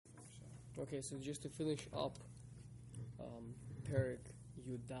Okay, so just to finish up Perik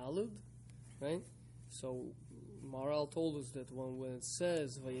Yudalud, right? So Maral told us that when it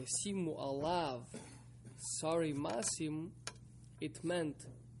says Vayasimu alav sari masim, it meant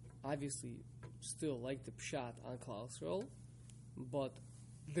obviously still like the pshat on Klal Yisrael, but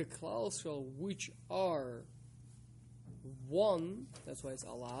the Klal Yisrael which are one, that's why it's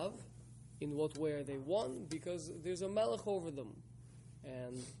alav. In what way are they one? Because there's a melech over them.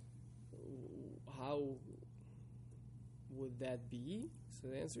 And how would that be? So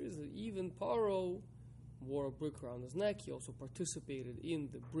the answer is that even Paro wore a brick around his neck. He also participated in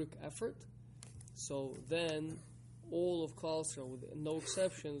the brick effort. So then all of Klal Yisrael, with no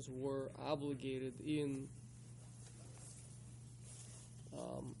exceptions, were obligated in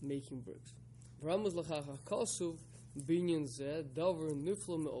making bricks. V'ramuz l'chach ha'kasuv binyan zeh davar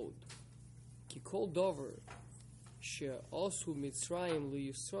nifla me'od. Ki kol davar she'asu Mitzrayim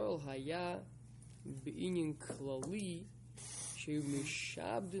liYisrael haya b'inyan klali she'u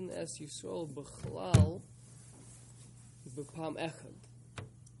mishabdin es Yisrael b'chlal b'pam echad.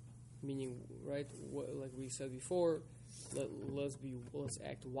 Meaning, right, like we said before, let's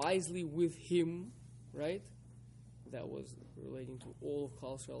act wisely with him, right? That was relating to all of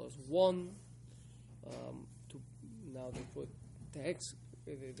Klal Yisrael as one. Now they put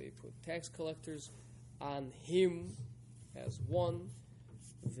tax collectors on him as one.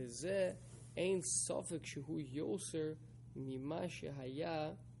 V'zeh ein safek shehu yoser mima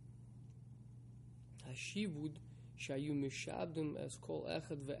shehaya hashivud shayu mishabdim as kol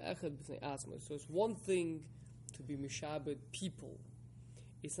echad ve'echad b'nei atzma. So it's one thing to be mishabed people.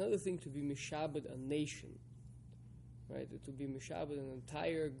 It's another thing to be mishabed a nation, right? To be mishabed an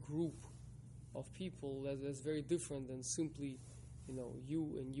entire group of people, that's very different than simply,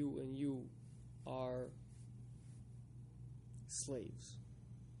 you and you and you are slaves.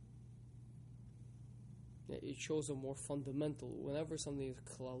 It shows a more fundamental. Whenever something is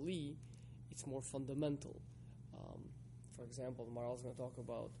klali, it's more fundamental. For example, Maral is going to talk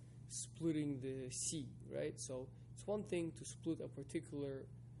about splitting the sea, right? So it's one thing to split a particular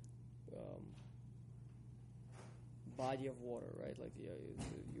body of water, right? Like you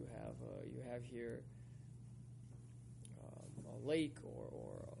have here a lake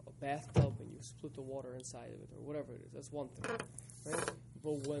or a bathtub, and you split the water inside of it, or whatever it is. That's one thing, right?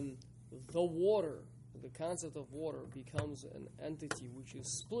 But when the water, the concept of water, becomes an entity which is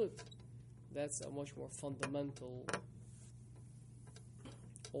split, that's a much more fundamental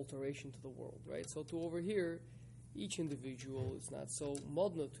alteration to the world, right? So to over here, each individual is not so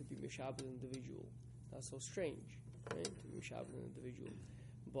modna to be mishabed individual, not so strange, right? To be mishabed an individual,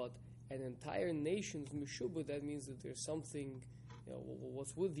 but an entire nation's mishubah, that means that there's something,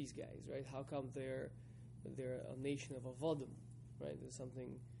 what's with these guys, right? How come they're a nation of avodim, right? There's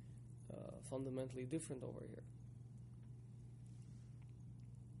something fundamentally different over here.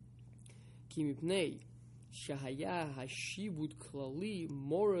 Ki mipnei shahaya hashibud klali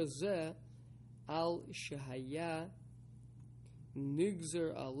morazeh al shahaya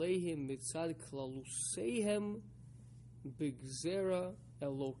nigzer aleihim mitzad klaluseihem bigzera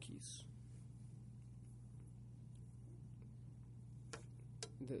elokis.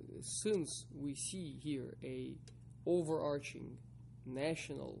 Since we see here a overarching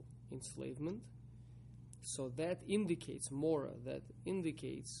national enslavement, so that indicates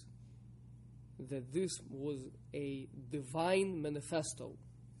that this was a divine manifesto,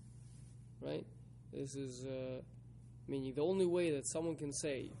 right? This is meaning the only way that someone can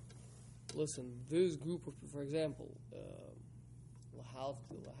say, listen, this group of, for example,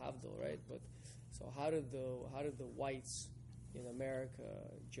 Lahavdil, right? But so how did the whites in America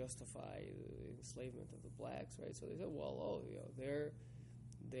justify the enslavement of the blacks, right? So they said, well, they're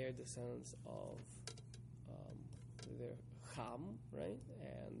descendants of their Ham, right?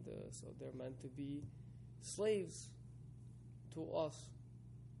 And so they're meant to be slaves to us.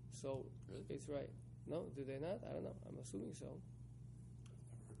 So really? It's right. No, did they not? I don't know. I'm assuming so.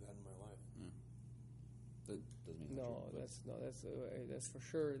 I've never heard that in my life. That doesn't mean that's for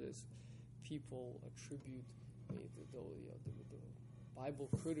sure. There's people attribute the Bible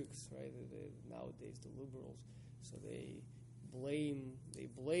critics, right? Nowadays the liberals, so they blame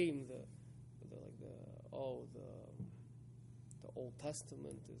the Old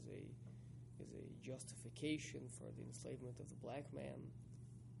Testament is a justification for the enslavement of the black man.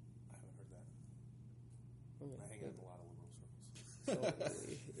 I haven't heard that. Okay. I hang out in a lot of liberal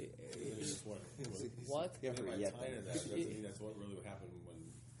circles. So, what? Yeah, By yet, tying to that, doesn't mean that's what really happened when.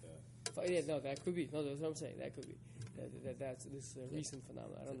 No, that could be. No, that's what I'm saying. That could be. This is a recent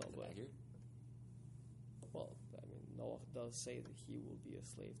phenomenon. I don't know, but here. well, I mean, Noah does say that he will be a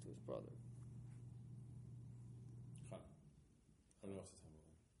slave to his brother. I don't know what's the time of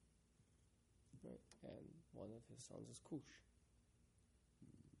Right? And one of his sons is Cush.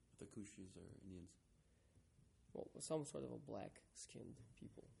 The Kushis are Indians. Well, some sort of a black-skinned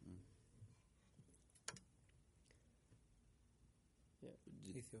people. Yeah.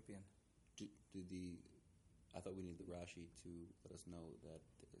 Ethiopian. I thought we needed the Rashi to let us know that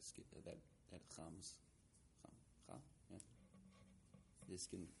that Cham's, yeah, his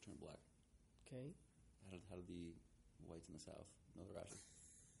skin turned black. Okay. How did the whites in the South know the Rashi?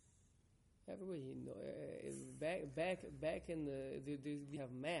 Everybody back in they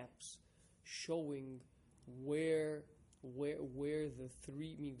have maps showing where the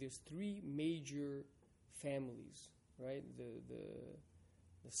three. I mean, there's three major families, right?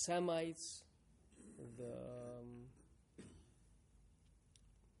 The Semites, the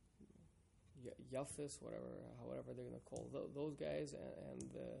Yafis, however they're gonna call those guys, and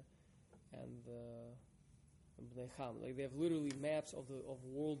the Bnei Ham. Like they have literally maps of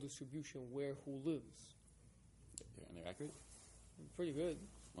world distribution where who lives. And they're accurate? Pretty good.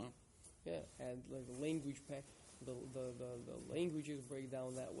 Wow. Yeah, and like the language the languages break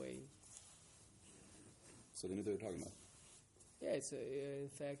down that way. So they knew what they were talking about. Yeah, it's in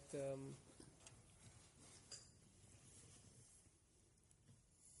fact.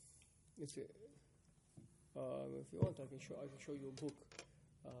 If you want, I can show you a book.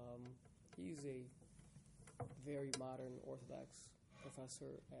 He's a very modern Orthodox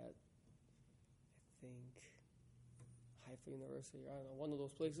professor at, I think, Haifa University. I don't know, one of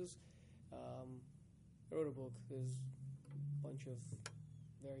those places. Wrote a book. There's a bunch of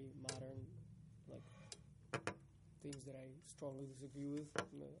very modern, like, things that I strongly disagree with.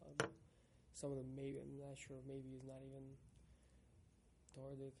 Some of them maybe, I'm not sure, maybe is not even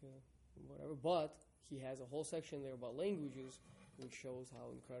Tordic, whatever. But he has a whole section there about languages, which shows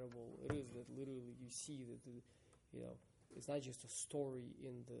how incredible it is that literally you see that it's not just a story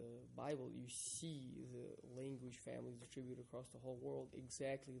in the Bible. You see the language families distributed across the whole world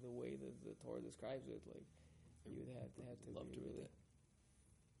exactly the way that the Torah describes it. Like you would have to love to read that.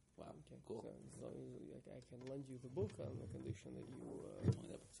 Wow, okay. cool. So as long as I can lend you the book on the condition that you Only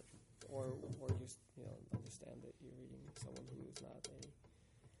that section. or just understand that you're reading someone who is not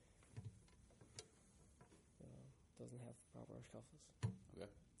doesn't have proper ashkafas. Okay.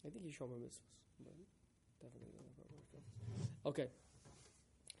 I think you show him mitzvahs, but definitely doesn't have proper ashkafas. Okay.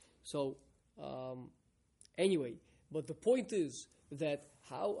 So, anyway, but the point is that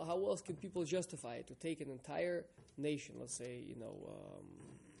how else can people justify it to take an entire nation, let's say,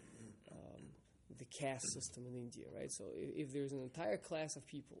 the caste system in India, right? So if there's an entire class of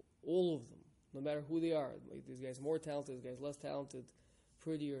people, all of them, no matter who they are, like this guy's more talented, this guy's less talented,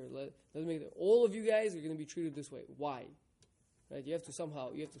 prettier, doesn't make it. All of you guys are going to be treated this way. Why? Right? You have to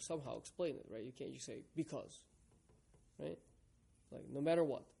somehow explain it, right? You can't just say because, right? Like no matter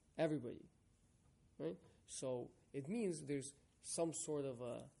what, everybody, right? So it means there's some sort of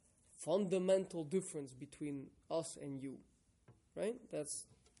a fundamental difference between us and you, right? That's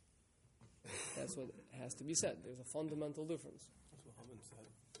what has to be said. There's a fundamental difference. That's what Haman said.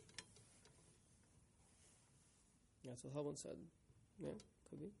 That's what Haman said. Yeah,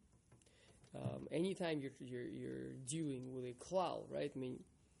 could be. Anytime you're dealing with a klal, right? I mean,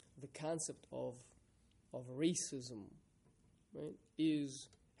 the concept of racism, right,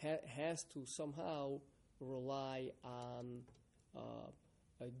 has to somehow rely on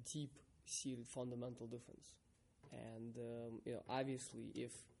a deep-seated fundamental difference, and obviously,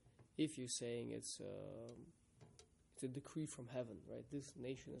 if you're saying it's a decree from heaven, right? This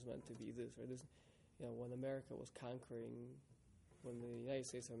nation is meant to be this, right? This, when America was conquering. When the United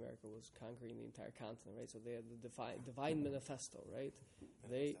States of America was conquering the entire continent, right? So they had the Divine Manifesto, right?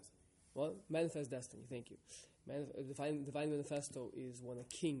 Manifest Destiny. Thank you. Divine Manifesto is when a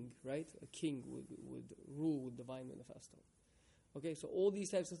king, right? A king would rule with Divine Manifesto. Okay, so all these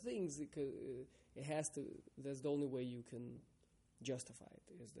types of things, it has to. That's the only way you can justify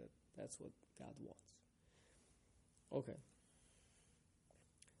it. Is that's what God wants. Okay.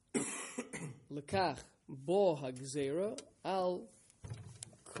 Lekach bo hagzera al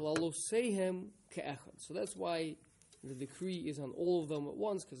klaloseihem ke'echad. So that's why the decree is on all of them at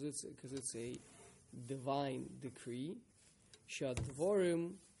once, because it's a divine decree.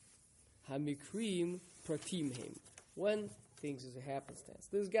 Shadvorim hamikrim pratimhem. When things is a happenstance.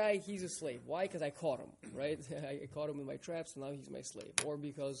 This guy, he's a slave. Why? Because I caught him, right? I caught him in my traps, and now he's my slave. Or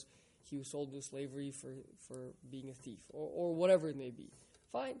because he was sold into slavery for being a thief, or whatever it may be.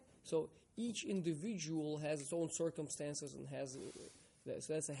 Fine. So each individual has its own circumstances and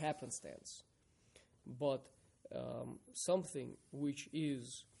so that's a happenstance. But something which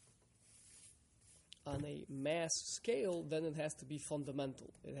is on a mass scale, then it has to be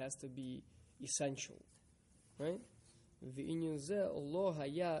fundamental. It has to be essential, right? V'inyan zeh lo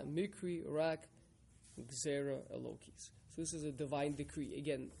haya mikri rak gzera elokis. So this is a divine decree.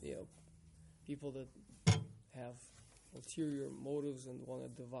 Again, people that have ulterior motives and want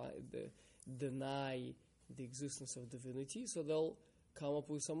to deny the existence of divinity, so they'll come up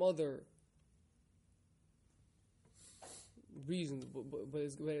with some other reason, but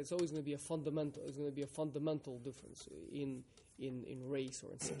it's always going to be a fundamental. It's going to be a fundamental difference in race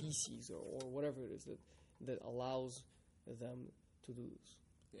or in species or whatever it is that allows them to do this.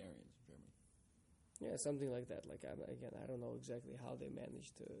 The Aryans in Germany. Yeah, something like that. Like I don't know exactly how they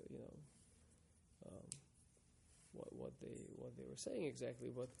managed to, what they were saying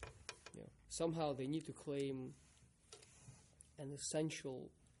exactly, but somehow they need to claim an essential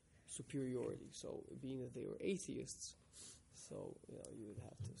superiority. So, being that they were atheists, so you would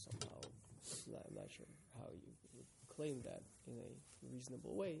have to somehow. I'm not sure how you would claim that in a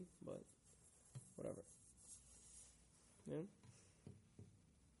reasonable way, but whatever. Yeah.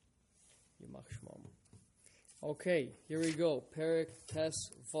 Yimach Shmam. Okay, here we go. Perek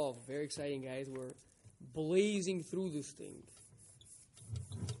Tes Vav. Very exciting, guys. We're blazing through this thing.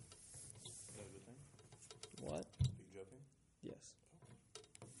 Is that a good thing? What? Are you joking? Yes.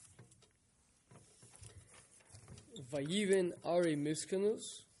 Vayiven Ari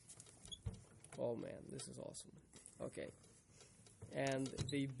Miskanus. Oh man, this is awesome. Okay. And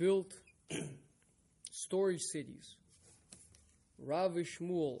they built storage cities. Rav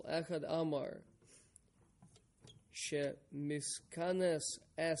Shmuel Echad Amar She Miskanes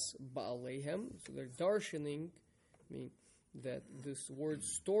Es Ba'alehem. So they're darshaning, that this word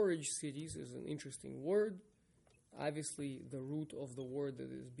storage cities is an interesting word. Obviously, the root of the word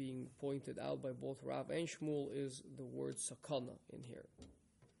that is being pointed out by both Rav and Shmuel is the word sakana in here,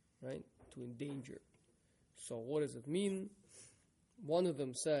 right? To endanger. So what does it mean? One of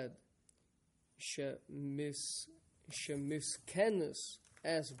them said, She miskenes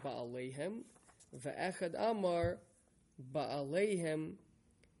es ba'aleihem, ve'echad amar ba'aleihem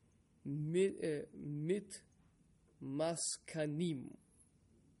mit maskanim.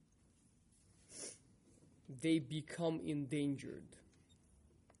 They become endangered.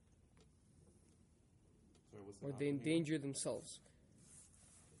 Sorry, what's the Or they opposite? endanger themselves.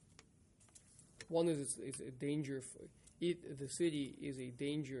 One is it's a danger for it. The city is a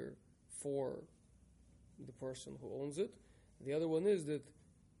danger for the person who owns it. The other one is that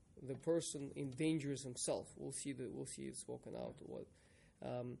the person endangers himself. We'll see it spoken out. What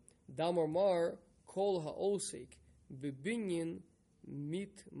Damar Mar kol haosek bebinyin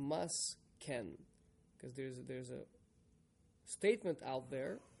mit mas ken. Because there's a statement out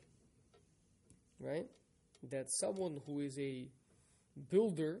there, right, that someone who is a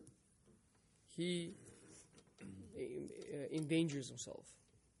builder, he endangers himself.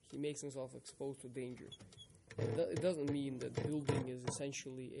 He makes himself exposed to danger. It doesn't mean that building is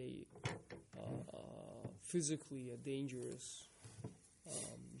essentially physically a dangerous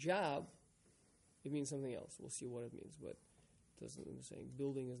job. It means something else. We'll see what it means, but it doesn't mean saying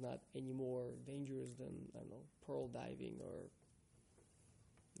building is not any more dangerous than, I don't know, pearl diving or,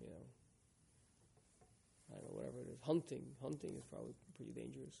 I don't know, whatever it is. Hunting is probably pretty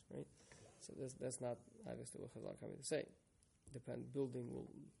dangerous, right? So that's not obviously what Chazal are coming to say.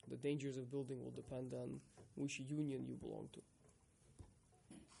 The dangers of building will depend on which union you belong to.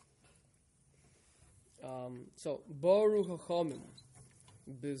 So Baruch Hachamim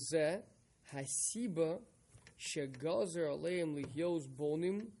Bezeh Hasiba Shegazer Aleim Lihyos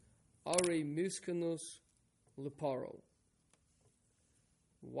Bonim Are Miskanus Leparo.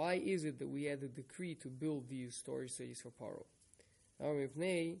 Why is it that we had a decree to build these storage cities for Paro?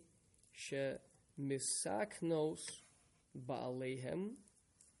 Amivnei She Misaknos Ba'aleihem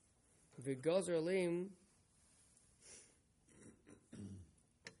V'gazer Aleim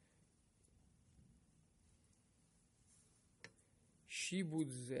Shibud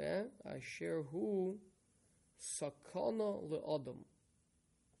Zeh Asher Hu Sakana Le'adam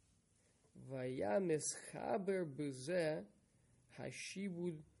Vaya Mischaber B'zeh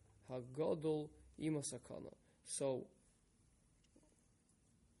Hashibud Hagadol Ima Sakana. So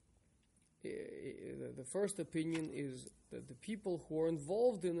the first opinion is that the people who are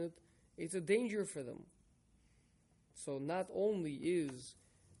involved in it, it's a danger for them. So not only is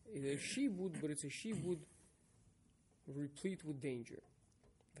it a shibud, but it's a shibud replete with danger.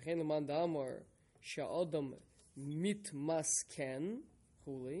 V'chein l'man da'amar sha'adam mit masken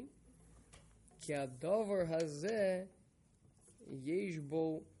huli ki hadavar hazeh yesh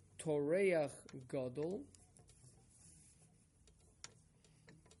bo toreach gadol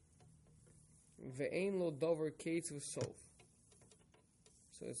Ve'ein lo dover kates v'sof.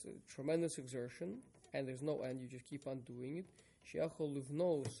 So it's a tremendous exertion, and there's no end. You just keep on doing it. She'achol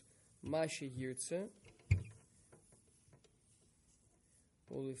livnos ma sheyirtze.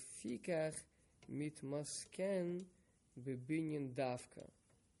 Ulefikach mitmasken bebinyan davka.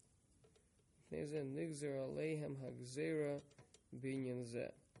 Neze nigzer aleihem hagzera binyan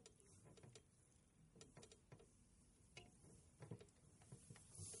zeh.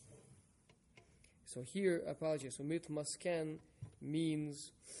 So here, apologies. So mitmasken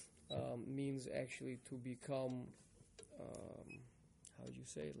means actually to become, how would you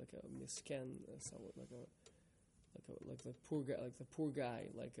say it? Like a misken, somewhat like the poor guy,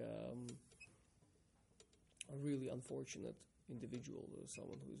 like a really unfortunate individual, or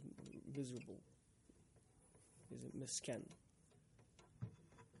someone who's miserable. Is a misken,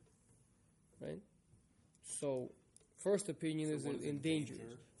 right? So, first opinion is in danger.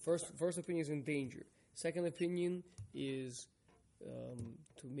 First opinion is in danger. Second opinion is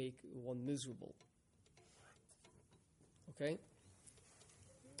to make one miserable. Okay?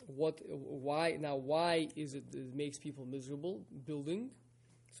 Why is it that it makes people miserable? Building.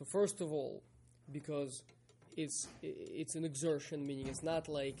 So first of all, because it's an exertion, meaning it's not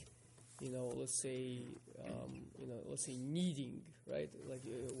like, let's say kneading, right? Like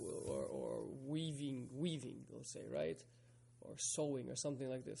or weaving, let's say, right? Or sewing or something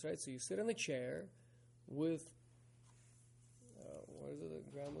like this, right? So you sit in a chair with what is it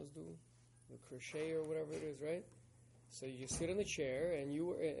that grandmas do? The crochet or whatever it is, right? So you sit in a chair, and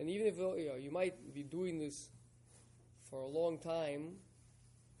even if you might be doing this for a long time.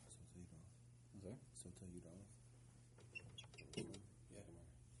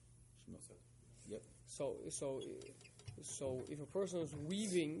 Yep. So if a person is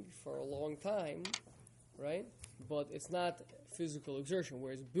weaving for a long time, right? But it's not physical exertion.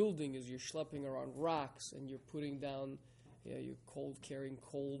 Whereas building is you're schlepping around rocks and you're putting down, you're carrying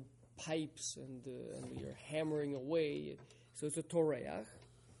cold pipes and you're hammering away. So it's a toreach,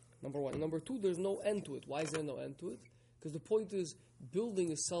 number one. Number two, there's no end to it. Why is there no end to it? Because the point is,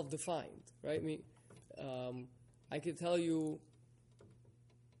 building is self-defined, right? I mean, I can tell you,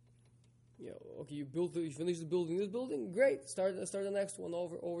 okay, you finish building this building, great. Start the next one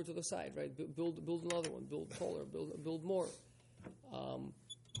over to the side, right? Build another one, build taller, build more.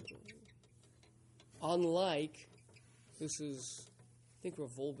 Unlike, this is, I think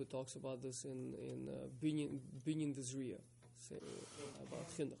Rav Wolbe talks about this in Binyan Dezriya, about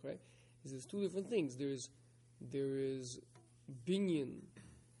chinuch, right? There's two different things. There is binyan.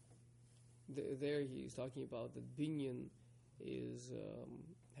 There he's talking about that binyan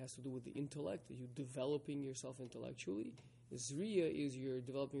has to do with the intellect, that you're developing yourself intellectually. Zriya is you're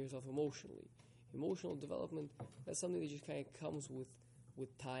developing yourself emotionally. Emotional development, that's something that just kind of comes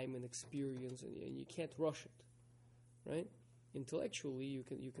with time and experience, and you can't rush it, right? Intellectually, you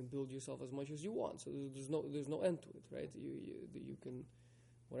can build yourself as much as you want. So there's no end to it, right? You can,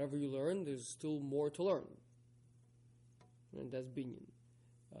 whatever you learn, there's still more to learn, and that's binyan.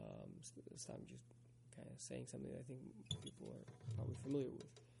 So I'm just kind of saying something that I think people are probably familiar with.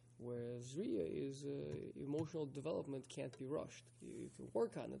 Whereas Riya is emotional development can't be rushed. You can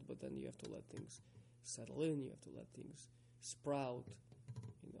work on it, but then you have to let things settle in. You have to let things sprout,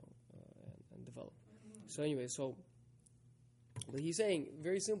 and develop. So anyway, but he's saying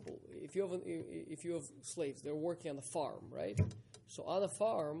very simple. If you have slaves, they're working on the farm, right? So on a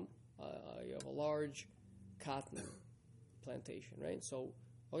farm, you have a large cotton plantation, right? So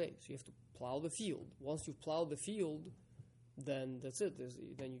you have to plow the field. Once you've plowed the field, then that's it.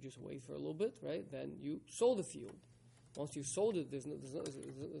 Then you just wait for a little bit, right? Then you sow the field. Once you've sowed it, there's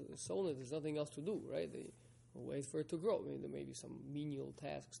nothing else to do, right? They wait for it to grow. I mean, there may be some menial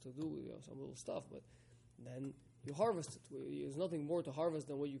tasks to do, some little stuff, but then you harvest it. There's nothing more to harvest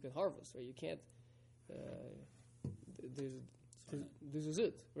than what you can harvest, right? You can't. This is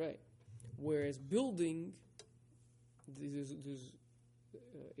it, right? Whereas building,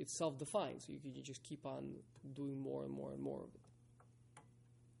 it's self-defined, so you can just keep on doing more and more and more of it,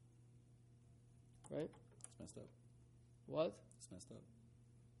 right? It's messed up. What? It's messed up.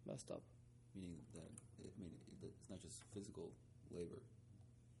 Messed up. Meaning that it's not just physical labor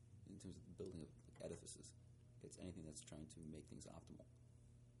in terms of the building of edifices. It's anything that's trying to make things optimal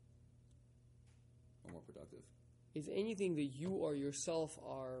or more productive. It's anything that you or yourself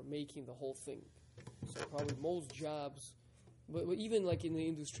are making the whole thing. So probably most jobs, but even like in the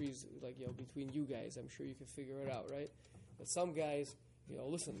industries, like between you guys, I'm sure you can figure it out, right? But some guys,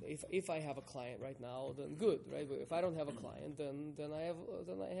 listen, if I have a client right now, then good, right? But if I don't have a client, then I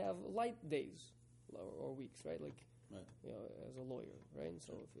have light days or weeks, right? Like, right. As a lawyer, right?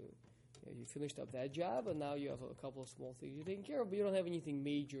 So You finished up that job, and now you have a couple of small things you're taking care of, but you don't have anything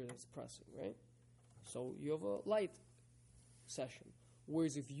major that's pressing, right? So you have a light session.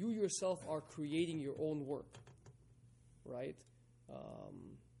 Whereas if you yourself are creating your own work, right?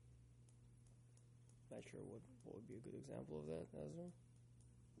 Not sure what would be a good example of that, Ezra?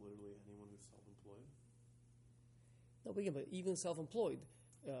 Literally anyone who's self-employed. No, but again, but even self-employed,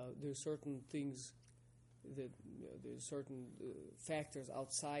 there's certain things that there's certain factors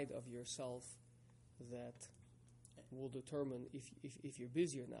outside of yourself that will determine if you're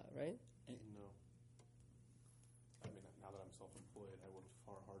busy or not, right? No. I mean, now that I'm self-employed, I worked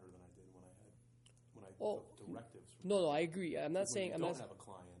far harder than I did when I took directives. No, I agree. I'm not saying When you don't have a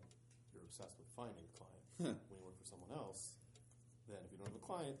client, you're obsessed with finding a client. When you work for someone else, then if you don't have a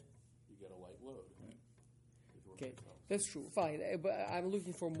client, you get a light load. Right. If you work Okay, for yourself. that's true. Fine, but I'm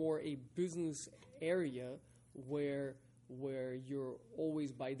looking for more a business area where you're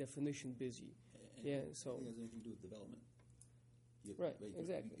always by definition busy. Yeah, so it has anything to do with development. Right,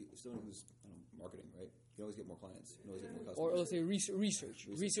 exactly. Someone who's marketing, right? You can always get more clients. You can always get more or customers. let's say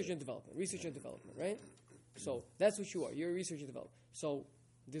research and development, right? So that's what you are. You're research and development. So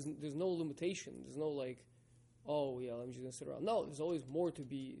there's no limitation. There's no like, oh yeah, I'm just gonna sit around. No, there's always more to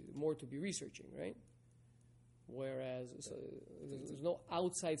be researching, right? Whereas there's no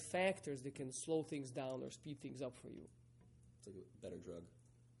outside factors that can slow things down or speed things up for you. It's like a better drug,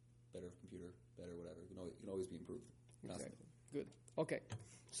 better computer, better whatever. You can always be improved. Constantly. Exactly. Good. Okay.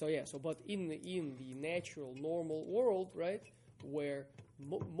 So yeah. So but in the natural normal world, right, where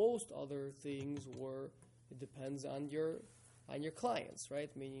most other things it depends on your clients,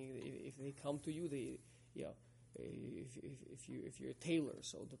 right? Meaning if they come to you, if you're a tailor,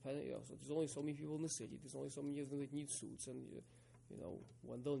 so depending, so there's only so many people in the city. There's only so many of them that need suits, and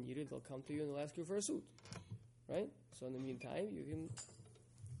when they'll need it, they'll come to you and they'll ask you for a suit, right? So in the meantime, you can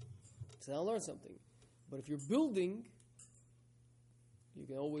sit down and learn something. But if you're building, you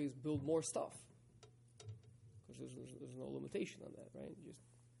can always build more stuff because there's no limitation on that, right? You just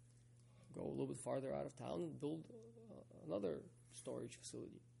go a little bit farther out of town and build another storage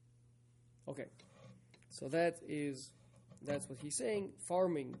facility. Okay. So that's what he's saying.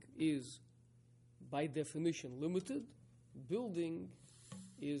 Farming is, by definition, limited. Building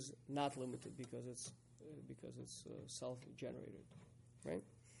is not limited because it's self-generated, right?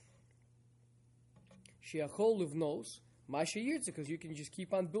 Shiachol livnos masha yirtze, because you can just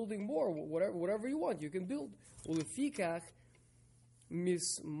keep on building more, whatever you want, you can build. Ulefikach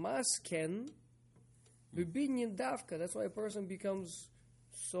mismasken bebinyan davka. That's why a person becomes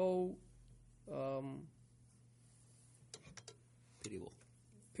so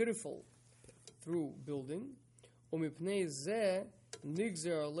pitiful through building. Umipnei zeh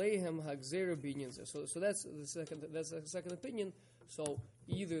nigzer aleihem hagzera binyan zeh. So that's the second opinion. So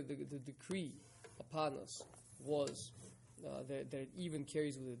either the decree upon us was that it even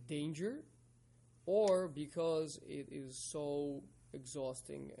carries with a danger, or because it is so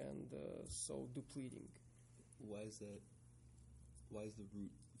exhausting and so depleting. Why is that? Why is the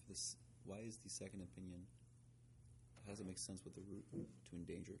root for this? Why is the second opinion? How does it make sense with the root to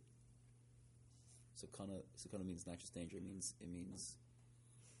endanger? Sakana means not just danger. It means.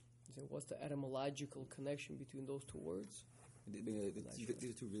 So what's the etymological connection between those two words? These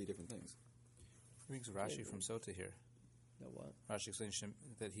are two really different things. He brings Rashi from Sota here. That what? Rashi explains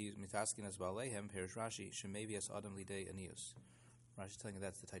that he's mitasking as Balehem, Perish Rashi, Shemevias Adam Lidei Anius. Rashi's telling you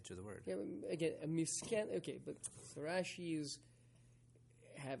that's the title of the word. Yeah, again, a miscan. Okay, but so Rashi is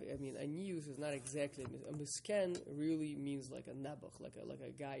anius is not exactly a miscan. Really means like a nebuch, like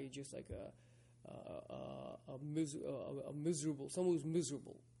a guy who just like a miserable, someone who's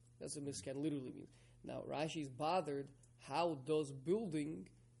miserable. That's what miscan literally means. Now Rashi is bothered. How does building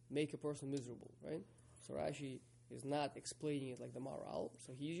make a person miserable, right? So Rashi is not explaining it like the Maharal.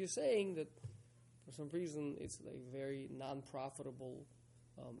 So he's just saying that for some reason it's like very non-profitable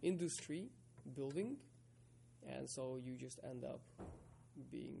industry, building, and so you just end up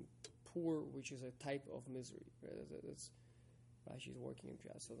being poor, which is a type of misery. Right? That's Rashi's working in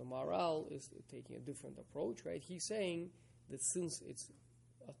Piyas. So the Maharal is taking a different approach, right? He's saying that since it's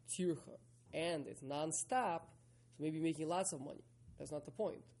a tircha and it's non-stop, so maybe making lots of money. That's not the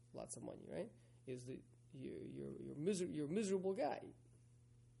point. Lots of money, right? Is that you're a miserable guy.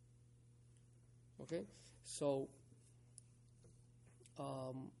 Okay, so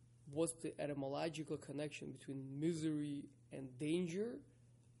what's the etymological connection between misery and danger?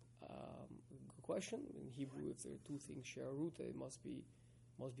 Good question. In Hebrew, if there are two things share a root, they must be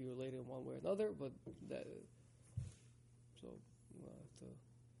related in one way or another. But so we'll have to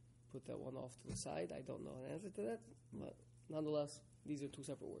put that one off to the side. I don't know an answer to that, but nonetheless, these are two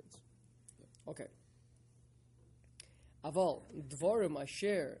separate words. Okay. Aval dvorim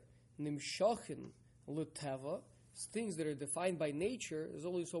asher nimshochin l'teva, things that are defined by nature. There's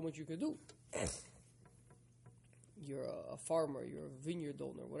only so much you can do. You're a farmer, you're a vineyard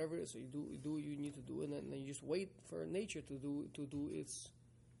owner, whatever it is. So you do what you need to do, and then you just wait for nature to do its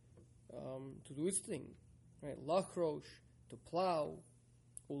thing, right? Lachrosh, to plow,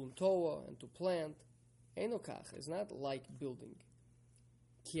 uluntoa, and to plant. Enokach is not like building.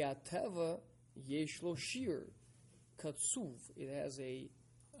 Ki ateva yesh lo shir katsuv. It has a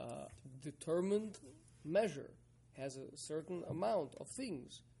determined measure, has a certain amount of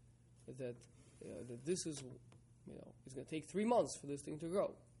things that this is, it's going to take 3 months for this thing to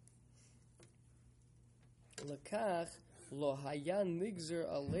grow. Lekach lo hayan nigzer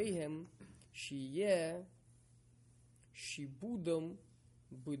aleihem shiyeh shibudam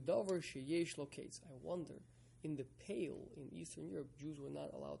budavar sheyesh locates. I wonder, in the Pale in Eastern Europe, Jews were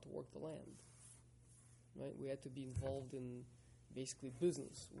not allowed to work the land. Right? We had to be involved in basically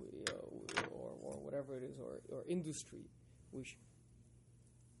business or whatever it is, or industry, which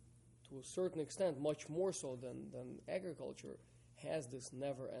to a certain extent, much more so than agriculture, has this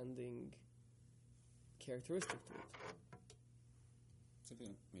never-ending characteristic to it. Same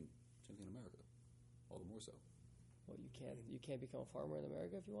thing in America, all the more so. Well, you can't become a farmer in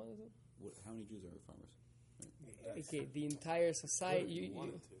America if you wanted to. How many Jews are farmers? Right? Okay, the entire society. You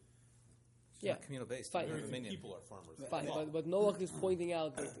wanted to. Yeah, communal based. fine. Very few people are farmers. Fine, but Noach is pointing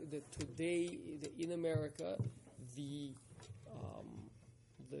out that today in America,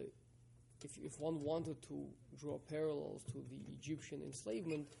 if one wanted to draw parallels to the Egyptian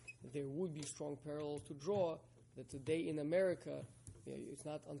enslavement, there would be strong parallels to draw. That today in America, it's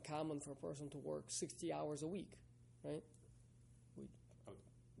not uncommon for a person to work 60 hours a week, right?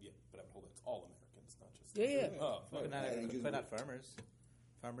 Yeah, but I'm holding it's all Americans, not just. Yeah. Oh, But not farmers.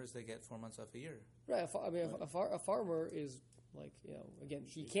 Farmers, they get 4 months off a year. Right. A farmer is like, again,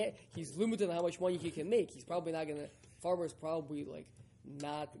 he's limited on how much money he can make. He's probably not gonna. Farmer's probably like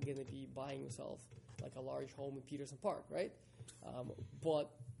not gonna be buying himself like a large home in Peterson Park, right? But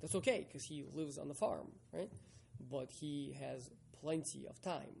that's okay because he lives on the farm, right? But he has plenty of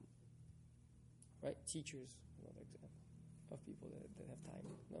time, right? Teachers, of people that have time,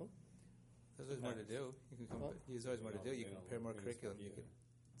 no? There's always more to do. There's always more to do. You can prepare more curriculum. You can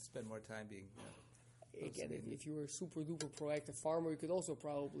spend more time being. Again, if you were a super duper proactive farmer, you could also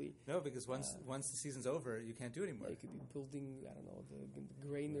probably because once the season's over, you can't do it anymore. you could be building, I don't know, the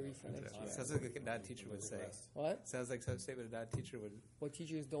granary for next year. Sounds like a non-teacher would say. What? Sounds like some statement a non-teacher would. What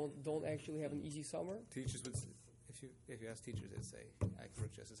teachers don't actually have an easy summer? Teachers would, if you ask teachers, they'd say, "I can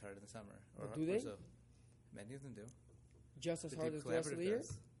work just as hard in the summer." Do they? So. Many of them do. Just as The hard Deep as the rest of the Collaborative year?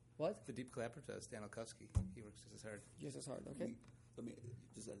 does. What? The Deep Collaborative does. Dan Olkowski, he works just as hard. Just as hard, okay. Let me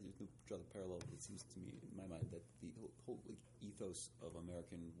just draw the parallel. It seems to me, in my mind, that the whole ethos of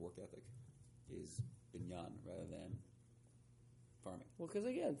American work ethic is binyan rather than farming. Well, because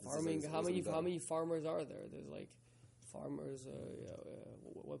again, This is farming. like- How this is many better. farmers are there? There's like farmers.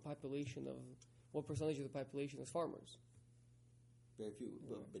 What percentage of the population is farmers? Very few,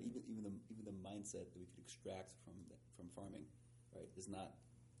 but even the mindset that we could extract from farming, right, is not.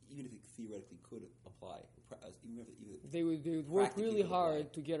 Even if it theoretically could apply, even They would work Practically really would apply.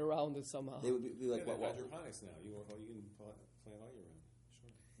 hard to get around it somehow. they would be like, Yeah, well, hydroponics now. You can plant all year round.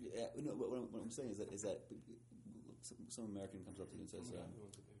 Sure. yeah, no, what I'm saying is that some American comes up to you and says, Who "Yeah,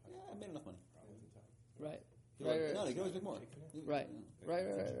 wants to pay I made enough money." Right. You're Right, like, right, no, you can always make more. Right. You know. Right.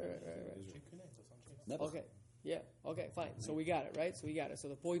 Never. Okay. Yeah. Okay. Fine. So we got it. Right. So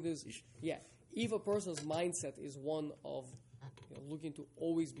the point is, if a person's mindset is one of looking to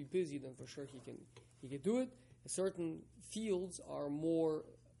always be busy, then for sure he can do it. Certain fields are more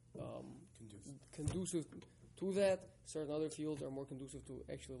conducive to that. Certain other fields are more conducive to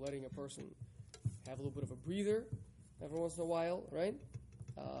actually letting a person have a little bit of a breather every once in a while, right?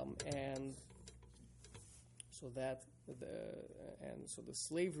 And so the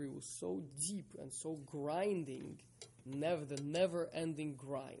slavery was so deep and so grinding, the never-ending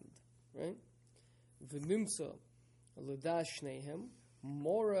grind, right? V'nimtza l'dash shnehem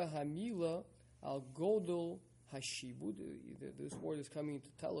mora hamila al godol hashibud. This word is coming to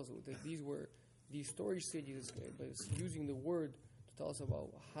tell us that these storage cities, but it's using the word to tell us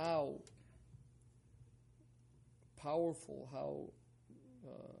about how powerful, how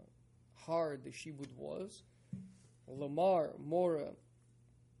hard the shibud was. Lamar mora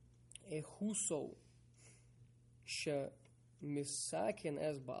ehuso she misaken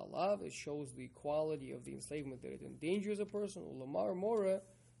as ba'alav. It shows the quality of the enslavement, that it endangers a person. Lamar mora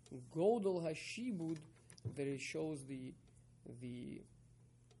godol hashibud, that it shows the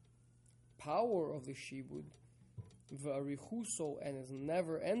power of the shibud, v'arichuso, and its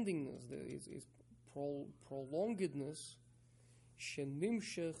never-endingness, its prolongedness,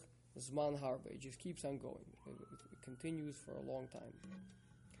 shenimshech zman harbe. It just keeps on going. It continues for a long time.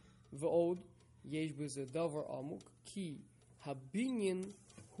 V'od yesh b'ze davar amuk ki habinyin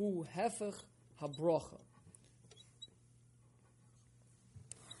hu hefech habrocha.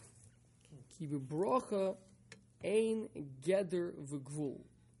 Ki b'brocha ein geder v'gvul.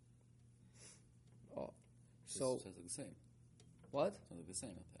 Oh, so sounds like the same. what? Sounds like the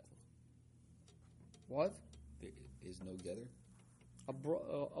same. What? There is no gather. A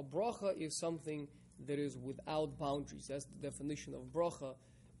bracha is something that is without boundaries. That's the definition of bracha.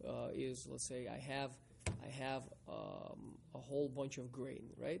 Is, let's say I have a whole bunch of grain,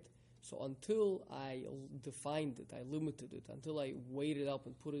 right? So until I defined it, I limited it, until I weighed it up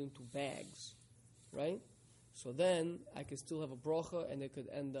and put it into bags, right? So then I could still have a bracha, and it could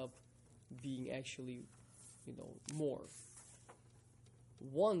end up being actually, more.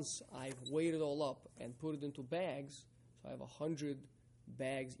 Once I've weighed it all up and put it into bags, so I have 100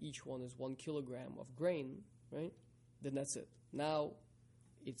 bags, each one is 1 kilogram of grain, right? Then that's it. Now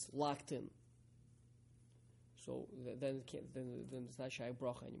it's locked in. So then it's not shy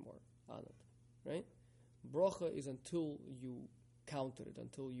bracha anymore on it, right? Bracha is until you counted it,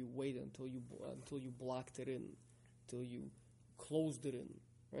 until you weighed it, until you blocked it in, until you closed it in,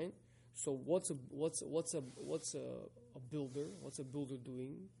 right? So what's a builder? What's a builder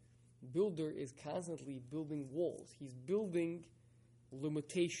doing? Builder is constantly building walls. He's building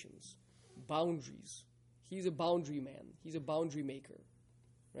limitations, boundaries. He's a boundary man. He's a boundary maker,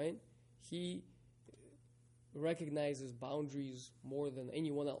 right? He recognizes boundaries more than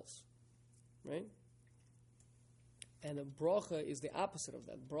anyone else, right? And a bracha is the opposite of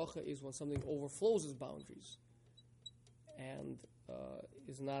that. Bracha is when something overflows its boundaries and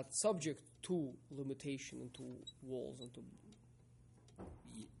is not subject to limitation and to walls and to.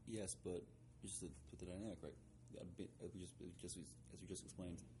 Yes, but just to put the dynamic right, as we just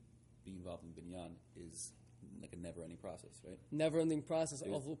explained, being involved in binyan is like a never-ending process, right? Never-ending process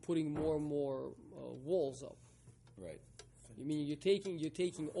of putting more and more walls up. Right. You mean you're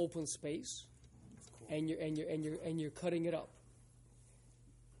taking open space, and you're cutting it up.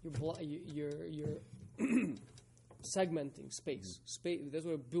 You're segmenting space. Space. That's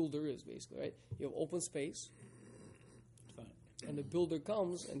what a builder is, basically, right? You have open space, and the builder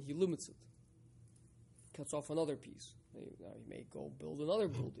comes and he limits it, cuts off another piece. Now he may go build another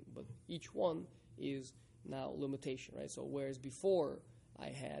building, but each one is now limitation, right? So whereas before I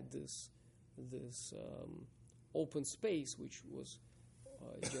had this open space which was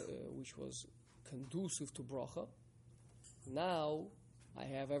conducive to bracha, now I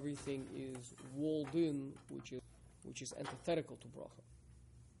have everything is walled in, which is antithetical to bracha.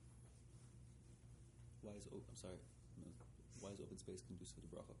 Why is open space conducive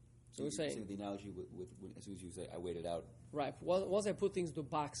to bracha? So we're saying the analogy with as soon as you say I waited out. Right. Once I put things into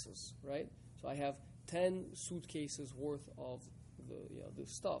boxes, right? So I have 10 suitcases worth of the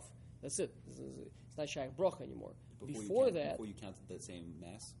stuff. That's it. It's not shayach bracha anymore. Before you counted that same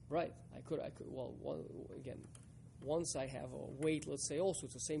mass. Right. I could. Well, once I have a weight, let's say, also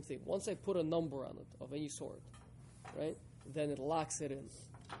it's the same thing. Once I put a number on it of any sort, right? Then it locks it in.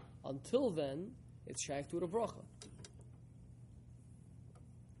 Until then, it's shayach to the bracha.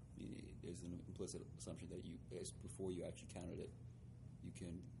 There's an implicit assumption that before you actually counted it,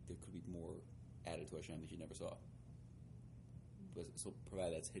 there could be more added to Hashem that you never saw. But so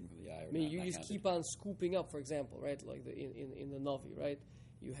provided that's hidden from the eye. Or you not just counted. keep on scooping up, for example, right? Like in the Navi, right?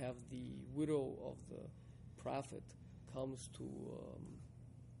 You have the widow of the prophet comes to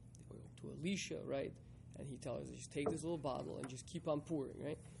Elisha, right? And he tells her, just take this little bottle and just keep on pouring,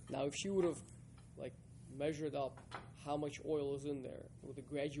 right? Now, if she would have measured up how much oil is in there with a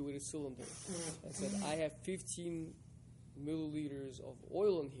graduated cylinder and said, I have 15 milliliters of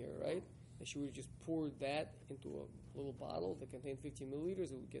oil in here, right? And she would have just poured that into a little bottle that contained 15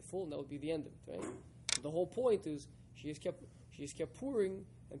 milliliters, it would get full, and that would be the end of it, right? The whole point is she just kept pouring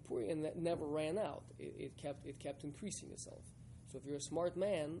and pouring, and that never ran out. It kept increasing itself. So if you're a smart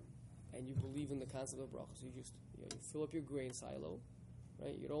man and you believe in the concept of bracha, so you fill up your grain silo,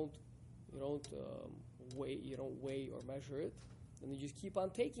 right? You don't weigh or measure it, and you just keep on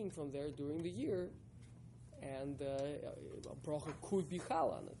taking from there during the year, and a bracha could be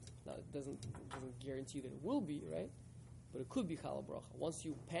chal on it. Now it doesn't guarantee that it will be, right? But it could be chal bracha once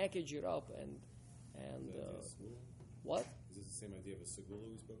you package it up and what? Is this the same idea of a segula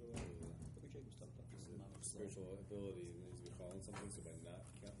we spoke about? Spiritual ability needs to be calling something, so by not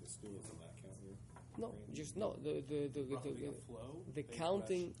counting the school, does it not count here? No, just no. The Flow,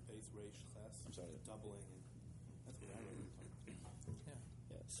 counting. base resh started. doubling, and that's what I read.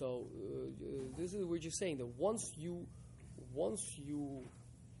 Yeah. So this is what you're saying, that once you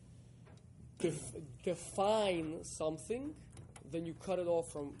define something, then you cut it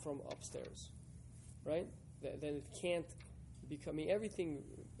off from upstairs, right? Then it can't become. I mean, everything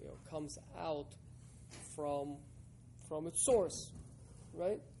comes out from its source,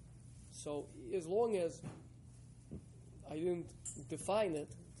 right? So as long as I didn't define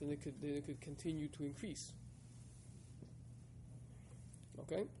it, then it could continue to increase.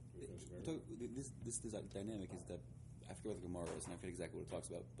 Okay. So this dynamic is that I forget what the Gemara is, and I forget exactly what it talks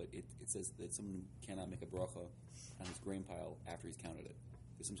about, but it says that someone cannot make a bracha on his grain pile after he's counted it.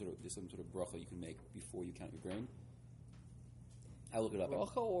 There's some sort of bracha you can make before you count your grain. I'll look it up.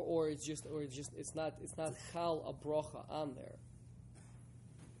 Bracha, or it's not chal a bracha on there.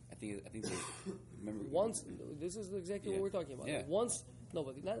 I think remember Once this is exactly what we're talking about. Yeah. Once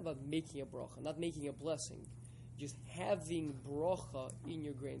but not about making a bracha, not making a blessing, just having bracha in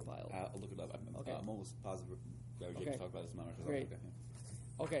your grain pile. I'll look it up. I'm almost positive. Rabbi Jacob talked about this. Great.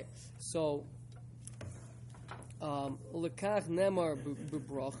 Okay, so lekach nemar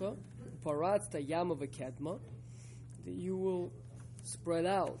b'bracha paratzta yama v'kedma, that you will spread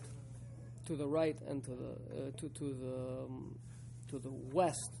out to the right and to the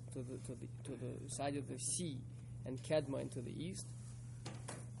west, to the side of the sea, and kedma into the east.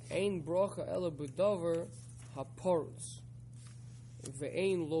 Ein bracha ela b'davar haporutz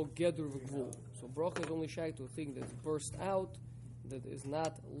ve'ein lo gedur v'gvul. So bracha is only shy to a thing that's burst out, that is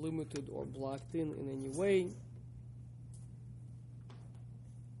not limited or blocked in any way.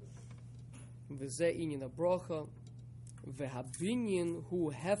 V'zeh inyan bracha ve'habinyan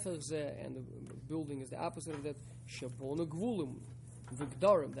hu hefer zeh, and the building is the opposite of that. Shabona gvulim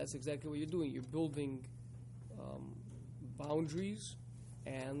v'gdarim. That's exactly what you're doing. You're building boundaries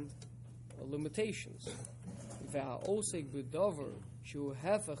and limitations. Ve'ha'osek b'davar shu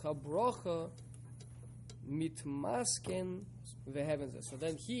hefech habracha mitmasken ve'heaven. So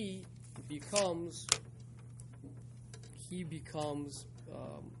then he becomes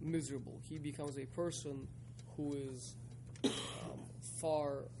miserable. He becomes a person who is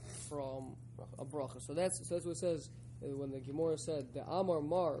far from a bracha. So that's what it says when the Gemara said the Amar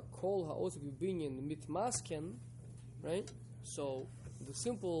Mar Kol Ha'osek B'Binyan Mitmasken, right? So the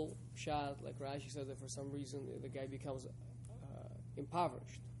simple shot, like Rashi said, that for some reason the guy becomes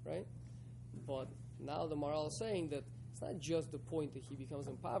impoverished, right? But now the Maharal is saying that it's not just the point that he becomes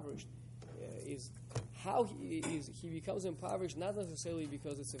impoverished, is how he becomes impoverished, not necessarily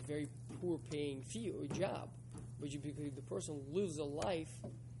because it's a very poor paying fee or job, but because the person lives a life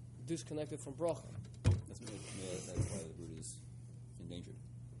disconnected from bracha. That's why the root is endangered.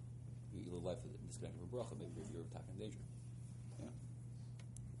 You live life disconnected from bracha, maybe you're in danger.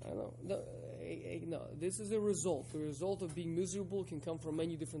 I don't know. No, this is a result. The result of being miserable can come from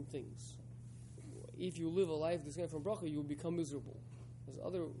many different things. If you live a life disconnected from bracha, you will become miserable. There's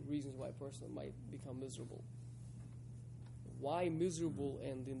other reasons why a person might become miserable. Why miserable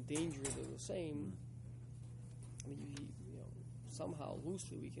and endangered are the same? I mean, somehow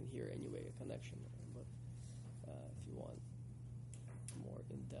loosely we can hear anyway a connection there. But if you want more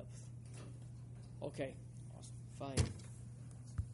in depth, okay, awesome, fine.